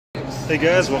Hey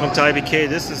guys, welcome to IBK.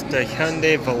 This is the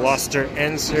Hyundai Veloster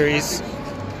N series.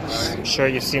 I'm sure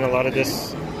you've seen a lot of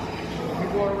this.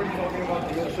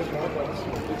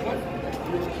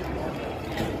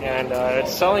 And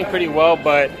it's selling pretty well,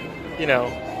 but you know,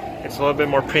 it's a little bit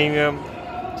more premium.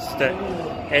 It's the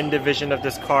N division of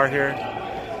this car here.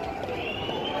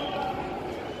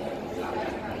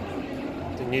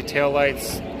 The new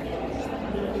taillights,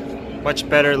 much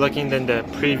better looking than the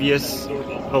previous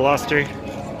Veloster.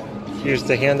 Here's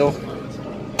the handle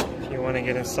if you want to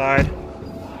get inside.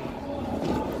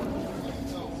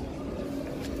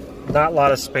 Not a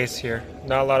lot of space here,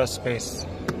 not a lot of space.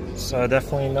 So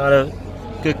definitely not a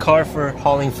good car for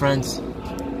hauling friends.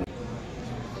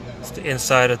 It's the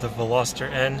inside of the Veloster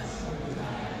N.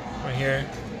 Right here,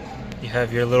 you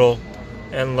have your little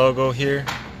N logo here.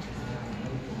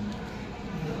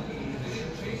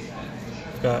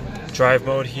 You've got drive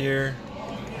mode here.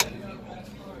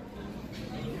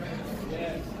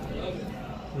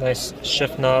 Nice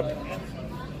shift knob.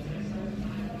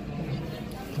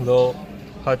 Little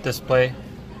HUD display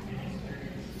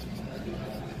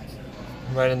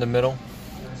right in the middle.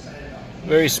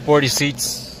 Very sporty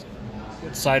seats,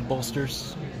 side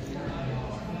bolsters.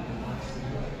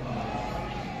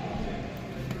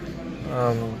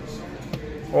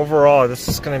 Overall, this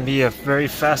is going to be a very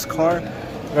fast car,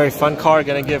 very fun car.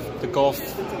 Going to give the Golf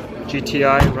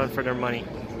GTI a run for their money.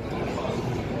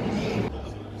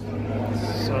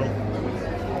 So,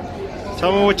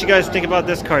 tell me what you guys think about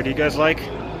this car. Do you guys like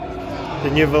the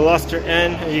new Veloster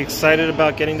N? Are you excited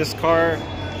about getting this car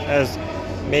as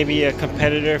maybe a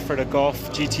competitor for the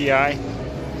Golf GTI?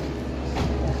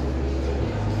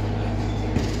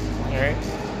 Alright.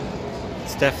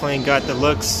 It's definitely got the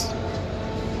looks,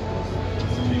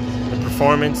 the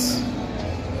performance.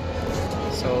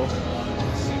 So,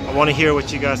 I want to hear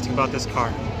what you guys think about this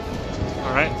car.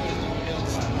 Alright.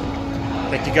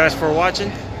 Thank you guys for watching.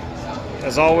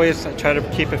 As always, I try to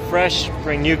keep it fresh,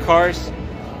 bring new cars.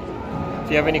 If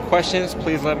you have any questions,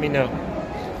 please let me know.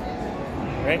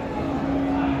 Alright?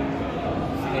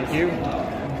 Thank you.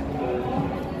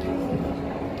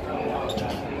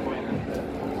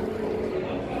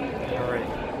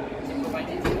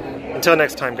 Alright. Until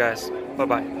next time, guys.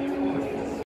 Bye-bye.